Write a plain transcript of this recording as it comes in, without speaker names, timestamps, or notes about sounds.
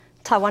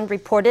Taiwan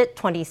reported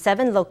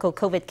 27 local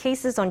COVID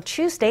cases on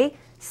Tuesday,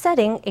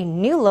 setting a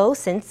new low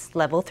since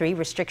Level 3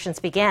 restrictions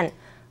began.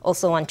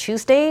 Also on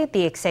Tuesday,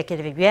 the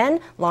Executive Yuan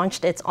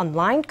launched its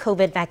online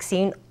COVID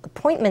vaccine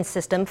appointment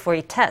system for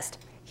a test.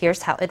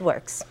 Here's how it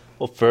works.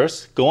 Well,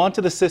 first, go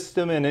onto the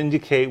system and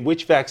indicate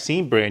which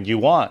vaccine brand you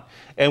want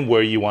and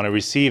where you want to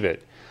receive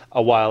it.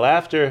 A while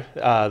after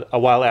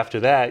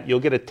that, you'll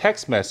get a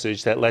text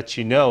message that lets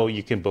you know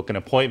you can book an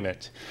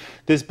appointment.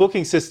 This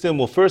booking system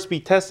will first be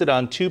tested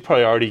on 2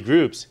 priority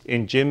groups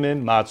in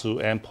Jinmen, Matsu,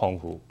 and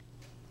Penghu.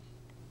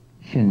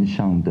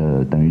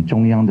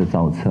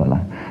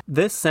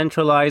 This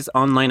centralized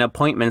online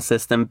appointment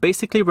system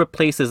basically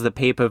replaces the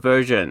paper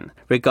version.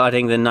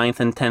 Regarding the 9th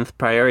and 10th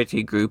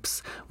priority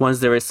groups, once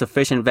there is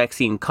sufficient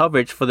vaccine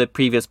coverage for the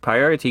previous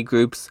priority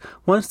groups,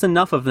 once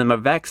enough of them are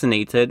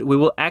vaccinated, we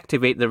will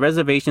activate the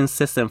reservation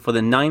system for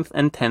the 9th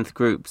and 10th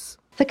groups.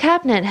 The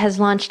Cabinet has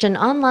launched an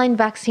online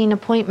vaccine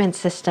appointment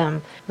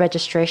system.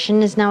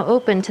 Registration is now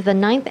open to the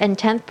 9th and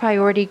 10th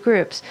priority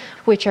groups,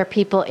 which are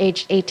people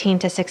aged 18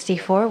 to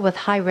 64 with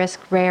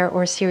high-risk rare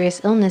or serious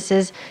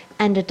illnesses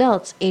and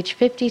adults aged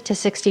 50 to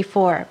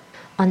 64.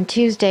 On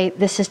Tuesday,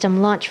 the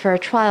system launched for a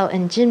trial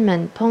in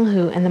Jinmen,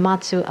 Penghu, and the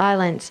Matsu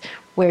Islands,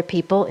 where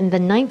people in the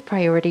 9th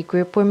priority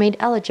group were made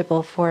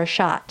eligible for a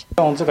shot.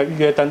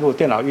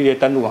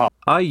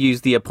 I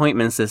use the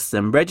appointment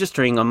system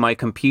registering on my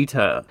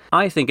computer.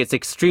 I think it's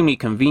extremely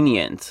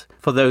convenient.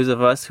 For those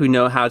of us who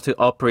know how to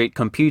operate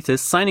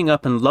computers, signing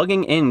up and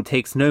logging in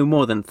takes no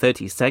more than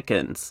 30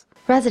 seconds.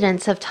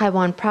 Residents of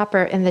Taiwan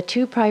proper in the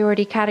 2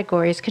 priority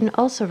categories can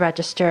also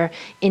register,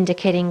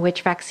 indicating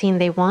which vaccine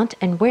they want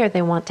and where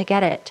they want to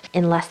get it.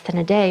 In less than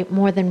a day,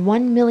 more than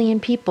 1 million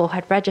people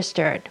had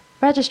registered.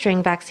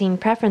 Registering vaccine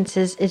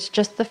preferences is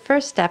just the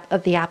first step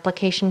of the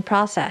application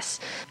process.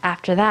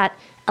 After that,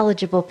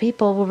 eligible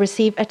people will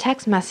receive a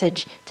text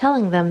message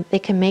telling them they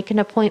can make an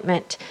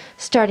appointment.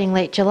 Starting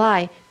late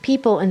July,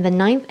 people in the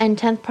 9th and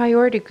 10th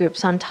priority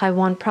groups on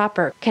Taiwan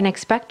proper can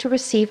expect to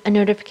receive a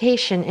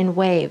notification in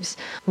waves.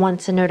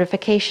 Once a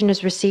notification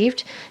is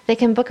received, they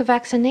can book a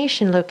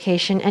vaccination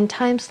location and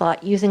time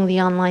slot using the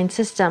online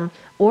system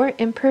or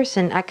in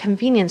person at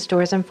convenience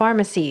stores and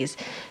pharmacies.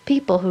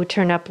 People who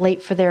turn up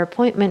late for their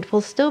appointment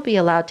will still be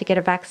allowed to get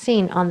a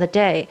vaccine on the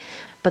day,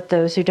 but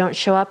those who don't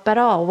show up at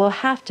all will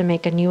have to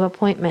make a new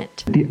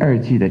appointment.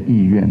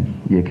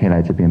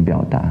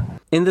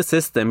 In the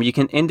system, you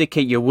can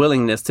indicate your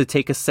willingness to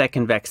take a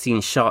second vaccine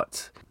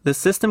shot. The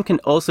system can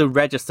also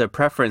register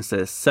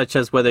preferences, such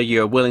as whether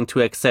you are willing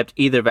to accept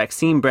either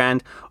vaccine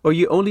brand or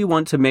you only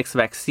want to mix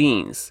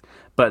vaccines.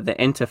 But the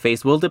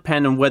interface will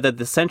depend on whether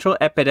the Central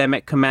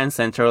Epidemic Command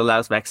Center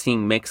allows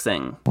vaccine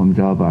mixing. We'll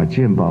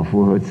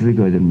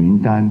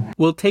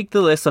take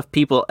the list of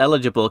people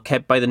eligible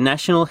kept by the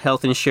National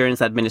Health Insurance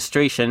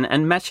Administration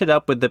and match it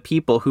up with the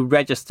people who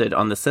registered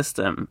on the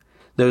system.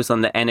 Those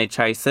on the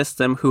NHI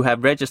system who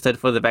have registered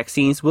for the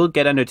vaccines will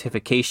get a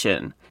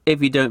notification.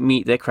 If you don't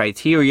meet the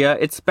criteria,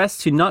 it's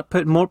best to not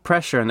put more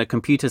pressure on the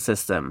computer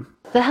system.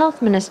 The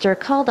health minister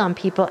called on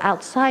people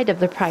outside of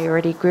the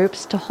priority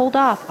groups to hold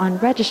off on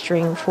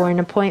registering for an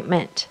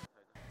appointment.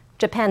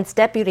 Japan's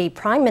deputy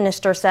prime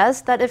minister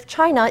says that if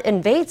China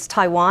invades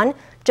Taiwan,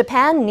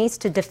 Japan needs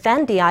to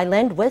defend the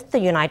island with the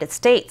United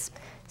States.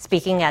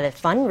 Speaking at a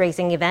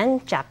fundraising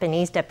event,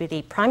 Japanese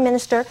Deputy Prime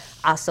Minister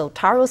Aso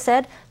Taro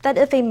said that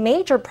if a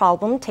major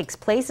problem takes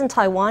place in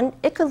Taiwan,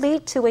 it could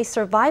lead to a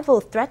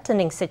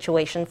survival-threatening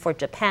situation for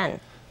Japan.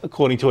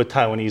 According to a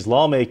Taiwanese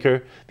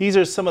lawmaker, these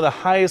are some of the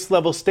highest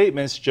level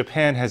statements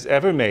Japan has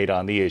ever made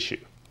on the issue.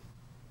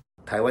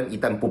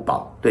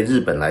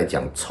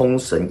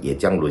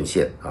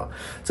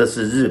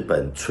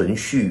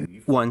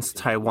 Once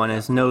Taiwan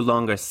is no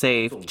longer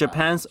safe,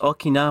 Japan's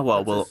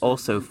Okinawa will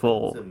also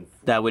fall.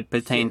 That would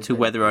pertain to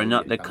whether or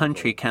not the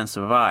country can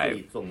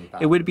survive.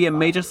 It would be a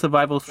major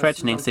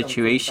survival-threatening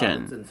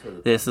situation.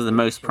 This is the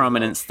most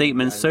prominent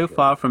statement so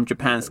far from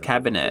Japan's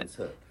cabinet.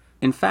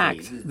 In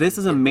fact, this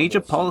is a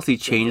major policy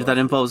change that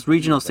involves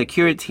regional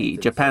security,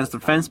 Japan's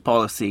defense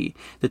policy,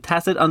 the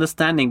tacit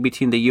understanding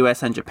between the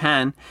US and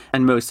Japan,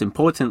 and most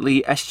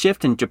importantly, a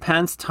shift in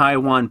Japan's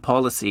Taiwan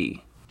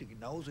policy.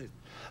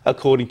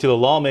 According to the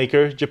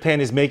lawmaker,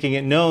 Japan is making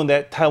it known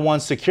that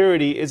Taiwan's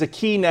security is a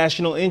key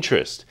national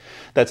interest.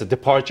 That's a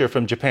departure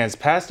from Japan's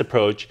past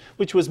approach,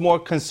 which was more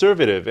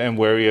conservative and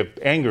wary of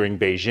angering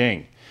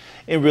Beijing.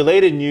 In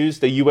related news,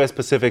 the U.S.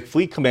 Pacific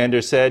Fleet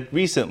Commander said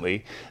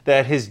recently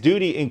that his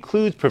duty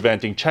includes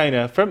preventing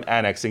China from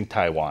annexing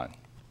Taiwan.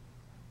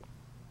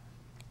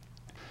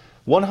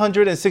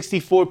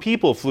 164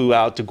 people flew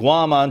out to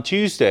Guam on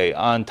Tuesday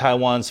on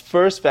Taiwan's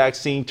first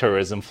vaccine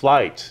tourism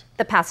flight.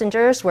 The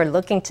passengers were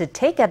looking to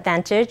take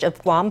advantage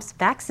of Guam's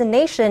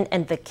vaccination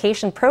and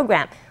vacation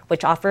program,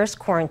 which offers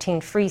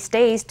quarantine-free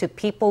stays to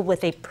people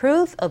with a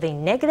proof of a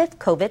negative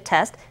COVID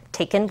test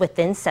taken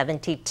within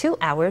 72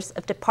 hours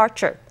of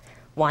departure.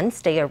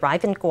 Once they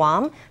arrive in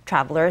Guam,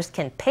 travelers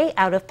can pay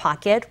out of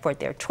pocket for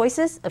their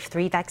choices of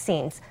 3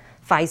 vaccines: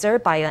 Pfizer,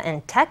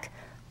 BioNTech,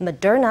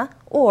 Moderna,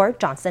 or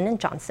Johnson &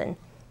 Johnson.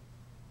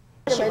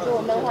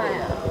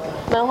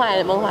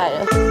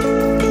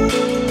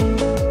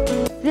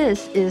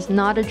 This is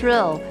not a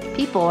drill.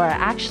 People are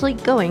actually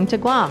going to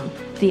Guam.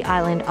 The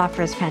island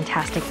offers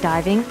fantastic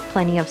diving,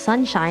 plenty of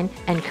sunshine,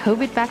 and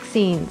COVID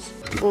vaccines.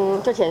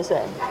 就潜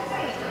水，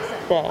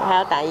对，还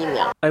要打疫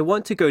苗。 I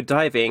want to go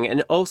diving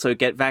and also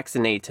get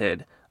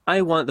vaccinated.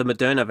 I want the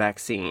Moderna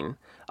vaccine.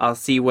 I'll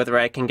see whether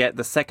I can get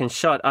the second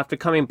shot after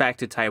coming back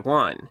to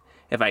Taiwan.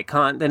 If I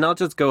can't, then I'll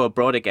just go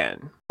abroad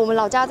again. 我们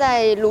老家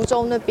在泸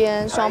州那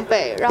边双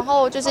北，然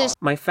后就是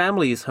My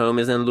family's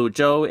home is in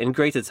Luzhou in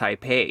Greater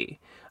Taipei.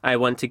 I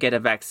want to get a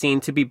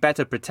vaccine to be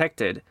better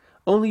protected.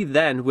 Only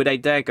then would I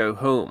dare go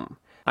home.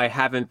 I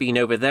haven't been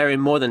over there in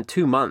more than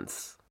 2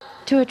 months.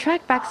 To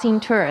attract vaccine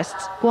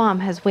tourists,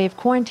 Guam has waived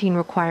quarantine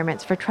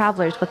requirements for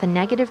travelers with a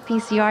negative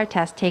PCR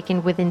test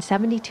taken within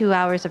 72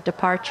 hours of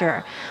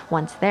departure.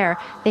 Once there,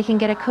 they can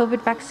get a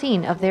COVID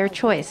vaccine of their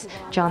choice,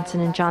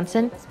 Johnson &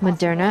 Johnson,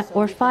 Moderna,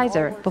 or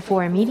Pfizer,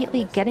 before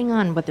immediately getting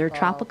on with their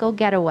tropical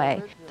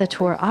getaway. The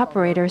tour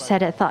operator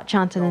said it thought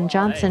Johnson &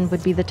 Johnson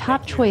would be the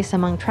top choice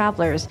among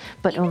travelers,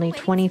 but only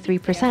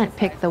 23%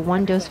 picked the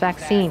one-dose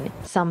vaccine.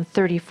 Some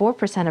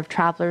 34% of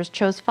travelers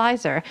chose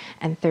Pfizer,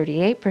 and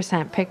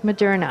 38% picked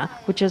Moderna,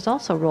 which is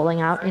also rolling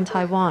out in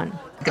Taiwan.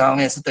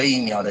 Their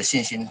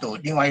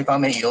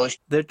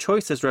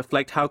choices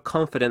reflect how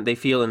confident they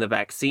feel in the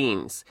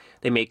vaccines.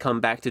 They may come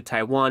back to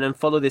Taiwan and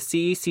follow the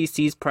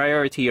CECC's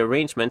priority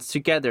arrangements to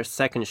get their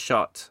second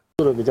shot.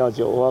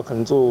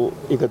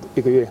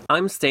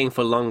 I'm staying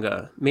for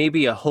longer,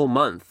 maybe a whole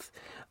month.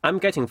 I'm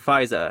getting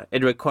Pfizer.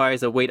 It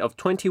requires a wait of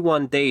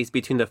 21 days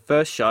between the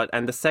first shot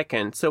and the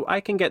second, so I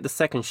can get the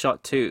second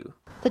shot too.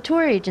 The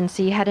tour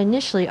agency had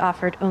initially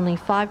offered only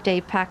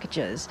 5-day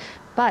packages,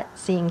 but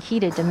seeing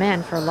heated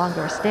demand for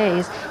longer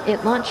stays,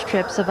 it launched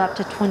trips of up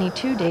to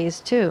 22 days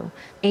too.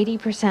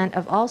 80%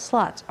 of all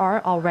slots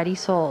are already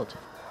sold.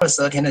 The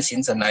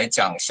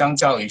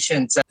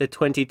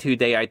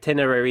 22-day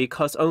itinerary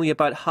costs only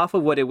about half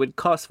of what it would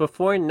cost for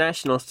foreign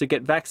nationals to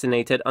get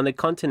vaccinated on the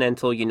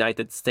continental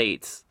United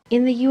States.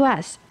 In the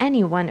U.S.,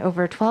 anyone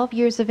over 12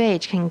 years of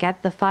age can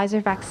get the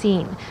Pfizer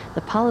vaccine.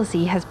 The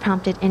policy has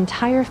prompted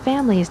entire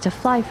families to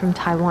fly from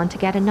Taiwan to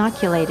get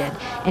inoculated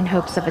in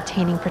hopes of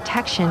attaining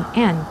protection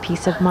and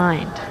peace of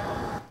mind.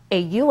 A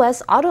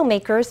U.S.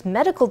 automaker's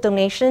medical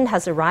donation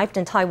has arrived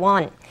in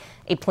Taiwan.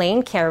 A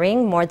plane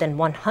carrying more than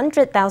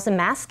 100,000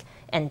 masks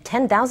and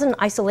 10,000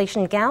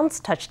 isolation gowns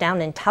touched down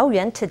in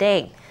Taoyuan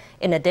today.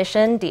 In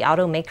addition, the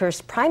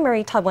automaker's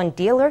primary Taiwan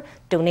dealer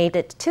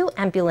donated 2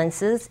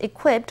 ambulances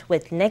equipped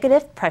with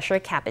negative pressure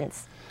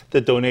cabins.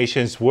 The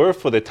donations were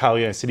for the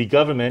Taoyuan city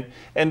government,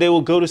 and they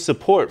will go to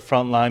support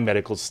frontline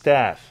medical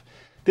staff.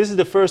 This is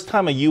the first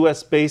time a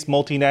U.S.-based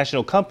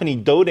multinational company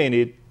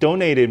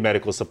donated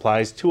medical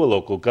supplies to a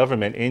local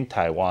government in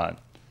Taiwan.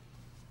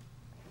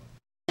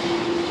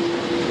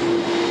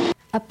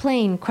 A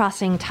plane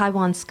crossing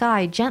Taiwan's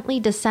sky gently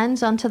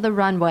descends onto the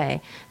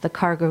runway. The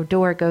cargo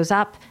door goes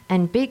up,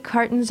 and big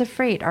cartons of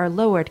freight are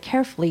lowered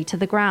carefully to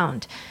the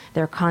ground.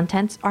 Their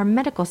contents are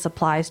medical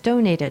supplies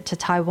donated to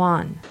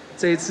Taiwan.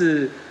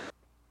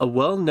 A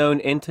well-known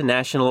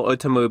international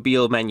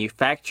automobile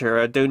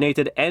manufacturer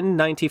donated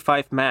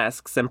N95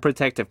 masks and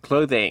protective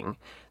clothing.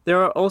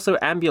 There are also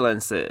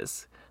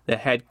ambulances. The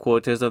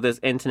headquarters of this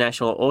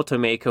international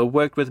automaker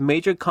worked with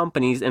major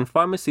companies in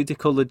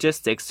pharmaceutical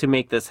logistics to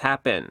make this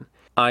happen.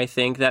 I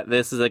think that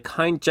this is a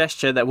kind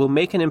gesture that will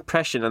make an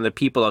impression on the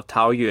people of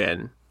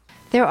Taoyuan.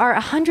 There are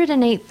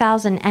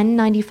 108,000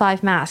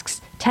 N95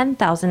 masks,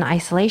 10,000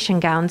 isolation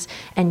gowns,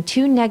 and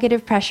 2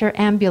 negative pressure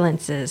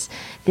ambulances.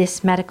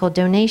 This medical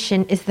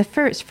donation is the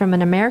first from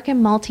an American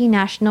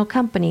multinational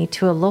company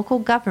to a local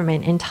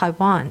government in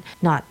Taiwan.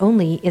 Not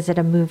only is it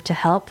a move to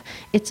help,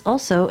 it's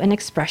also an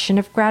expression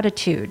of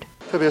gratitude.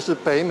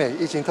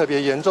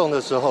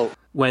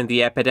 When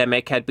the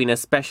epidemic had been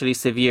especially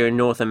severe in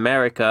North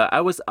America,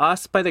 I was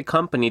asked by the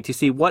company to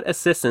see what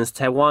assistance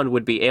Taiwan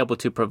would be able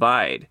to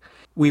provide.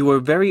 We were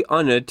very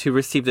honored to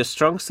receive the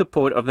strong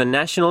support of the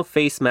national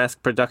face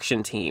mask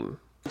production team.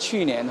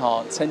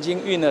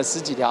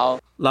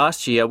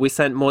 Last year, we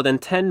sent more than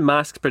 10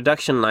 mask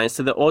production lines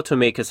to the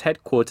automaker's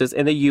headquarters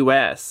in the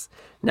U.S.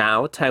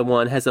 Now,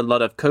 Taiwan has a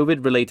lot of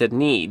COVID-related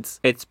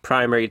needs. Its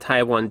primary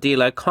Taiwan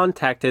dealer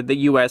contacted the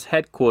U.S.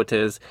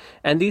 headquarters,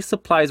 and these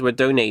supplies were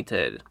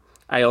donated.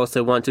 I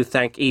also want to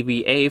thank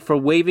EVA for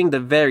waiving the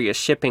various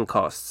shipping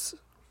costs.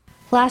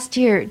 Last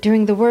year,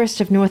 during the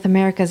worst of North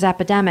America's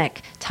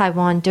epidemic,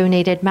 Taiwan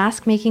donated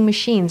mask-making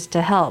machines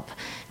to help.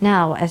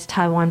 Now, as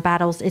Taiwan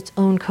battles its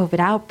own COVID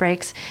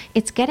outbreaks,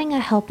 it's getting a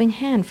helping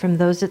hand from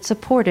those it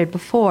supported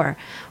before.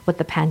 With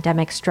the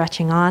pandemic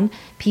stretching on,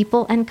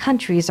 people and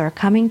countries are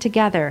coming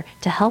together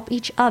to help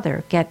each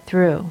other get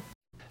through.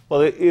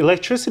 Well, the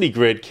electricity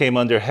grid came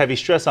under heavy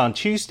stress on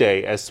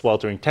Tuesday as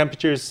sweltering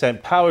temperatures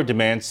sent power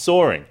demand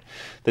soaring.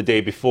 The day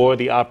before,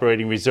 the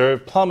operating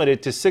reserve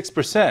plummeted to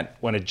 6%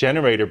 when a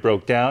generator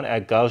broke down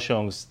at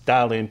Kaohsiung's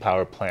Dalian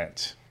power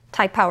plant.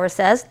 Taipower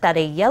says that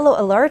a yellow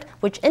alert,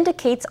 which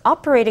indicates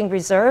operating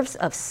reserves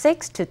of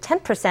 6 to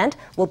 10%,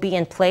 will be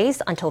in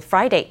place until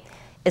Friday.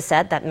 It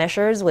said that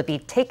measures would be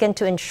taken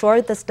to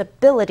ensure the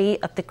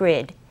stability of the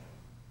grid.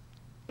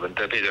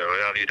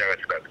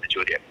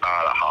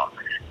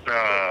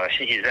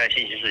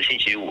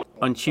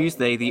 On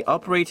Tuesday, the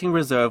operating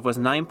reserve was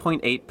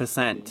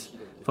 9.8%.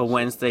 For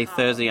Wednesday,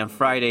 Thursday, and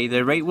Friday,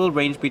 the rate will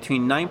range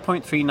between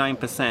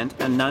 9.39%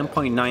 and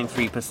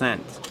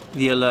 9.93%.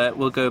 The alert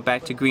will go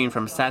back to green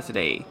from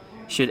Saturday.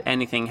 Should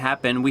anything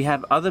happen, we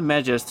have other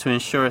measures to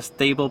ensure a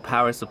stable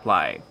power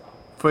supply.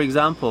 For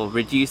example,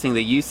 reducing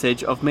the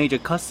usage of major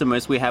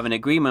customers we have an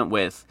agreement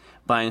with,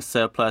 buying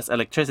surplus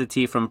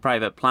electricity from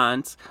private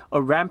plants,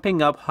 or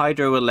ramping up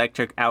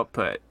hydroelectric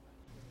output.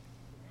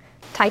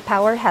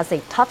 Taipower has a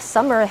tough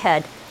summer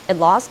ahead. It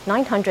lost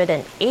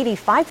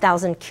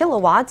 985,000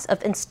 kilowatts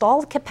of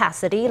installed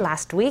capacity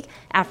last week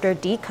after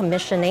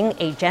decommissioning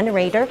a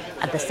generator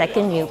at the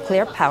second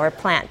nuclear power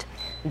plant.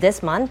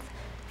 This month,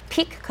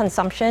 peak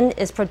consumption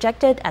is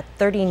projected at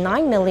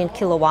 39 million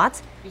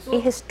kilowatts, a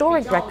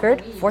historic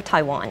record for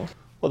Taiwan.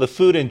 Well, the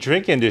food and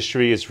drink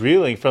industry is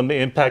reeling from the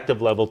impact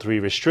of Level 3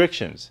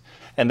 restrictions,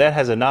 and that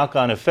has a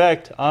knock-on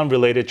effect on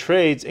related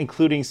trades,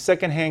 including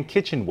secondhand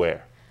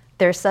kitchenware.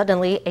 There's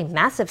suddenly a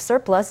massive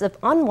surplus of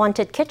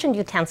unwanted kitchen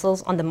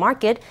utensils on the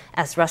market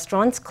as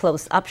restaurants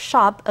close up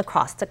shop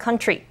across the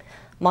country.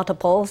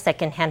 Multiple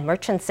second-hand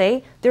merchants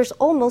say there's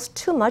almost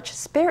too much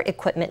spare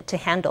equipment to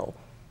handle.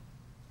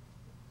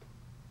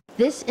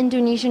 This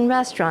Indonesian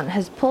restaurant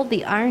has pulled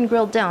the iron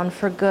grill down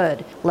for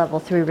good. Level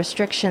 3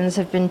 restrictions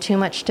have been too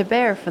much to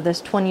bear for this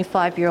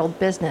 25-year-old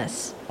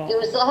business.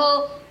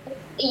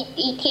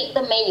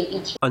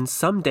 On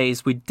some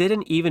days, we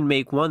didn't even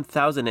make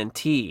 1,000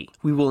 NT.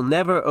 We will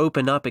never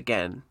open up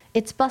again.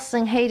 Its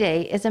bustling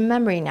heyday is a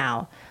memory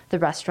now. The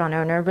restaurant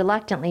owner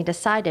reluctantly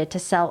decided to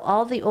sell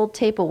all the old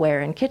tableware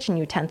and kitchen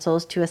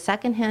utensils to a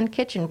second-hand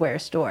kitchenware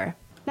store.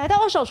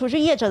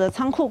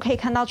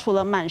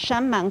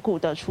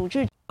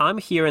 I'm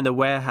here in the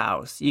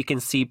warehouse. You can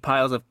see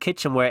piles of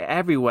kitchenware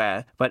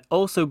everywhere, but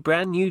also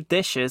brand new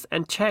dishes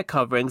and chair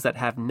coverings that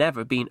have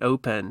never been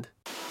opened.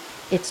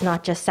 It's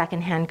not just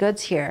second-hand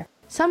goods here.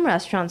 Some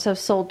restaurants have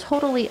sold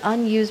totally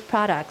unused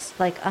products,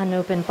 like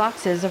unopened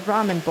boxes of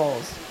ramen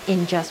bowls.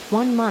 In just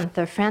 1 month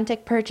of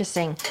frantic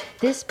purchasing,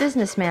 this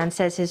businessman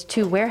says his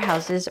 2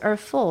 warehouses are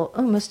full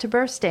almost to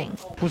bursting.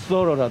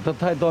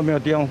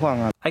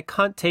 I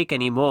can't take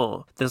any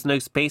more. There's no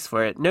space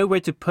for it, nowhere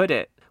to put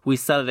it. We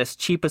sell it as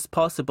cheap as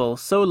possible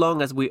so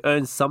long as we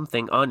earn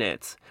something on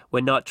it.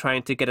 We're not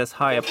trying to get as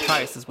high a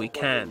price as we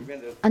can.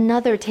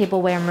 Another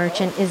tableware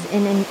merchant is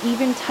in an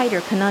even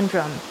tighter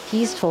conundrum.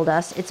 He's told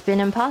us it's been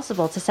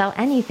impossible to sell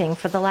anything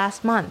for the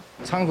last month.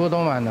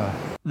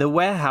 The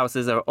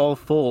warehouses are all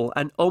full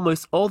and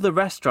almost all the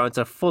restaurants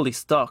are fully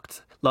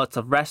stocked. Lots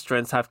of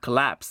restaurants have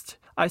collapsed.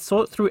 I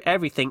sort through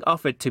everything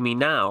offered to me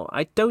now.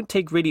 I don't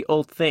take really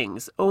old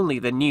things, only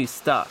the new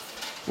stuff.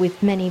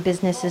 With many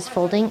businesses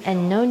folding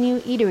and no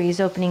new eateries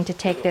opening to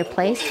take their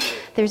place,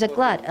 there's a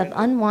glut of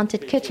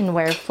unwanted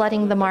kitchenware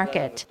flooding the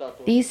market.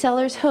 These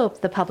sellers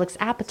hope the public's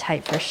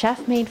appetite for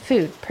chef-made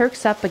food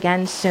perks up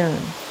again soon.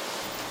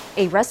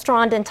 A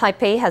restaurant in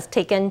Taipei has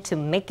taken to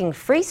making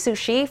free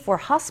sushi for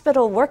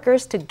hospital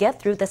workers to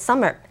get through the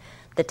summer.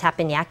 The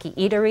Teppanyaki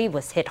eatery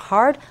was hit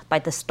hard by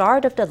the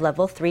start of the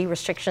Level 3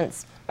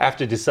 restrictions.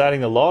 After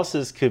deciding the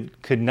losses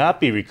could not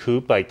be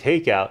recouped by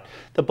takeout,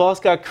 the boss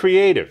got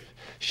creative.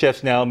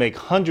 Chefs now make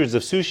hundreds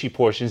of sushi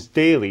portions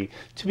daily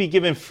to be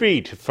given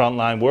free to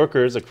frontline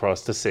workers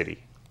across the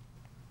city.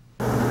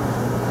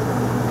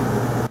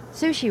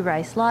 Sushi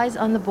rice lies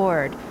on the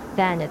board.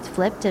 Then it's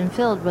flipped and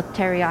filled with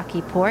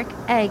teriyaki pork,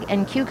 egg,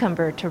 and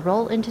cucumber to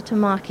roll into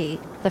temaki.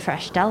 The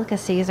fresh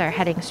delicacies are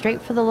heading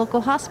straight for the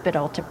local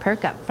hospital to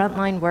perk up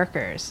frontline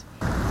workers.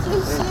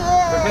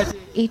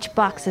 Each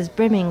box is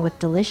brimming with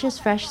delicious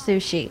fresh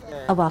sushi,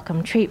 a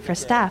welcome treat for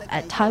staff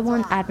at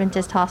Taiwan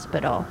Adventist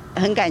Hospital.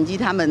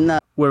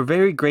 We're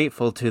very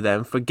grateful to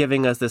them for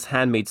giving us this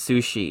handmade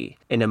sushi.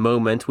 In a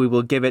moment, we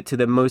will give it to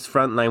the most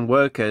frontline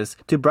workers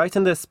to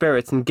brighten their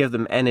spirits and give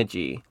them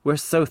energy. We're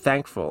so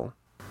thankful.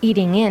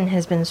 Eating in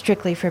has been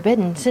strictly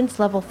forbidden since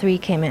Level 3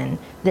 came in.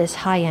 This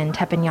high-end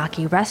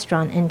teppanyaki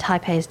restaurant in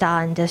Taipei's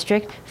Da'an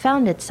district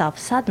found itself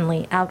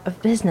suddenly out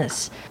of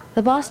business.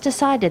 The boss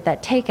decided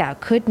that takeout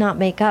could not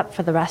make up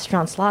for the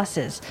restaurant's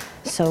losses,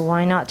 so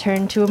why not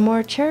turn to a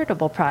more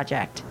charitable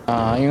project?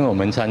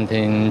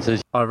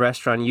 Our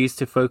restaurant used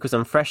to focus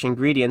on fresh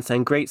ingredients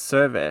and great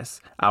service.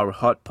 Our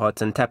hot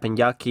pots and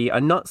teppanyaki are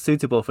not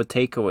suitable for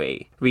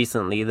takeaway.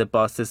 Recently, the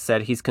boss has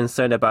said he's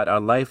concerned about our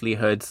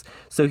livelihoods,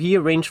 so he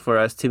arranged for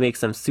us to make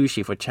some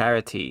sushi for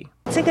charity.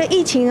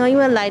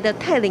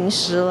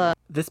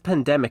 This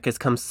pandemic has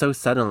come so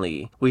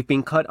suddenly. We've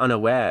been caught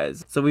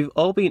unawares, so we've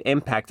all been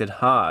impacted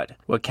hard.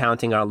 We're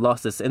counting our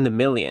losses in the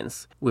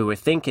millions. We were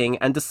thinking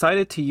and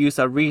decided to use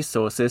our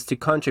resources to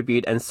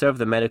contribute and serve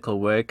the medical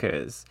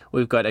workers.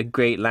 We've got a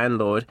great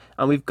landlord,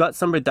 and we've got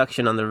some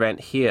reduction on the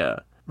rent here.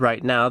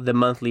 Right now, the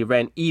monthly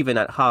rent, even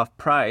at half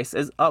price,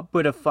 is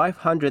upward of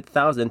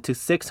 500,000 to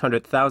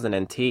 600,000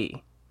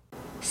 NT.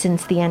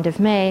 Since the end of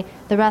May,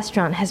 the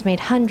restaurant has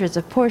made hundreds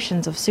of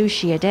portions of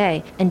sushi a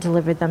day and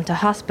delivered them to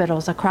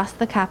hospitals across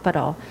the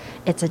capital.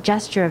 It's a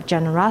gesture of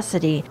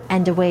generosity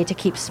and a way to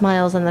keep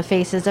smiles on the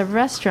faces of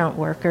restaurant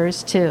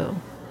workers, too.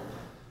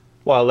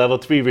 While Level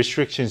 3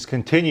 restrictions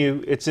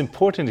continue, it's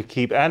important to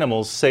keep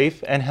animals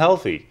safe and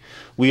healthy.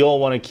 We all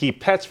want to keep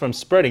pets from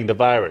spreading the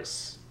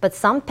virus. But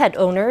some pet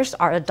owners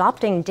are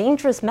adopting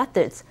dangerous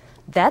methods.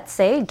 Vets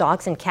say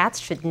dogs and cats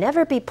should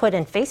never be put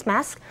in face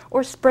masks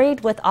or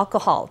sprayed with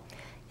alcohol.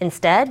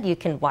 Instead, you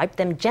can wipe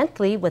them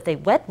gently with a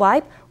wet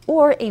wipe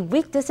or a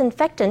weak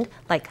disinfectant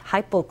like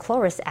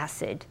hypochlorous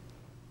acid.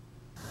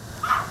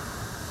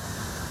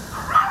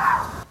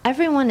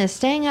 Everyone is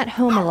staying at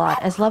home a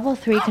lot as Level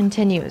 3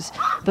 continues,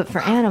 but for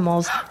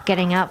animals,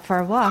 getting out for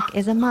a walk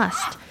is a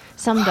must.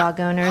 Some dog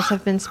owners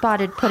have been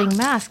spotted putting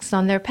masks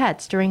on their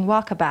pets during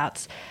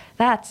walkabouts.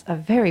 That's a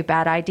very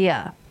bad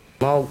idea.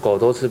 Both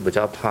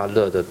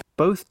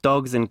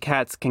dogs and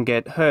cats can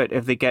get hurt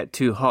if they get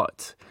too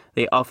hot.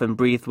 They often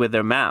breathe with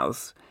their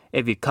mouths.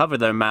 If you cover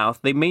their mouth,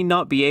 they may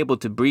not be able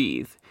to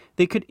breathe.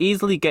 They could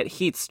easily get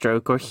heat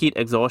stroke or heat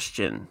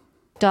exhaustion.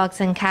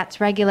 Dogs and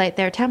cats regulate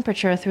their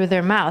temperature through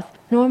their mouth,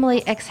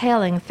 normally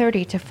exhaling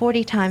 30 to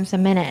 40 times a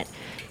minute.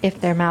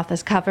 If their mouth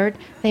is covered,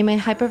 they may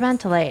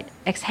hyperventilate,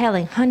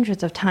 exhaling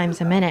hundreds of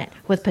times a minute,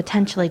 with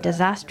potentially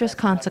disastrous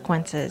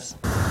consequences.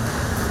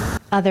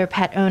 Other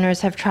pet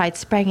owners have tried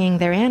spraying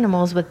their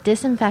animals with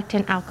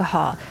disinfectant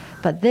alcohol,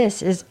 but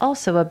this is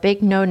also a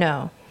big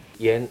no-no.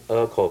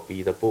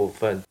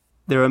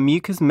 There are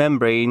mucous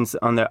membranes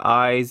on their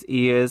eyes,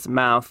 ears,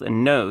 mouth,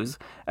 and nose,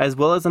 as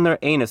well as on their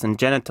anus and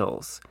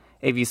genitals.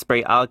 If you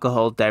spray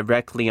alcohol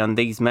directly on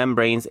these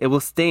membranes, it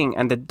will sting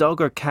and the dog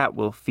or cat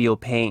will feel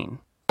pain.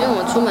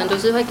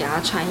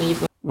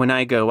 When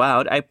I go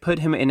out, I put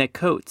him in a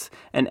coat,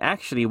 and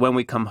actually when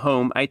we come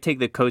home, I take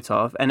the coat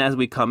off, and as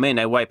we come in,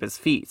 I wipe his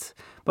feet.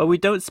 But we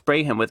don't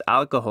spray him with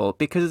alcohol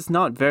because it's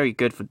not very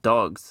good for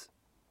dogs.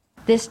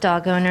 This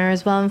dog owner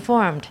is well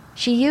informed.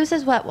 She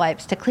uses wet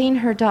wipes to clean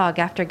her dog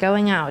after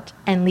going out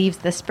and leaves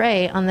the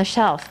spray on the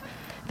shelf.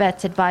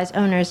 Vets advise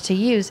owners to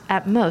use,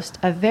 at most,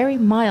 a very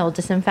mild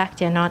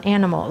disinfectant on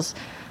animals.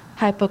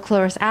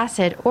 Hypochlorous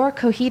acid or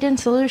Cohedan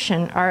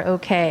solution are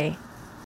okay.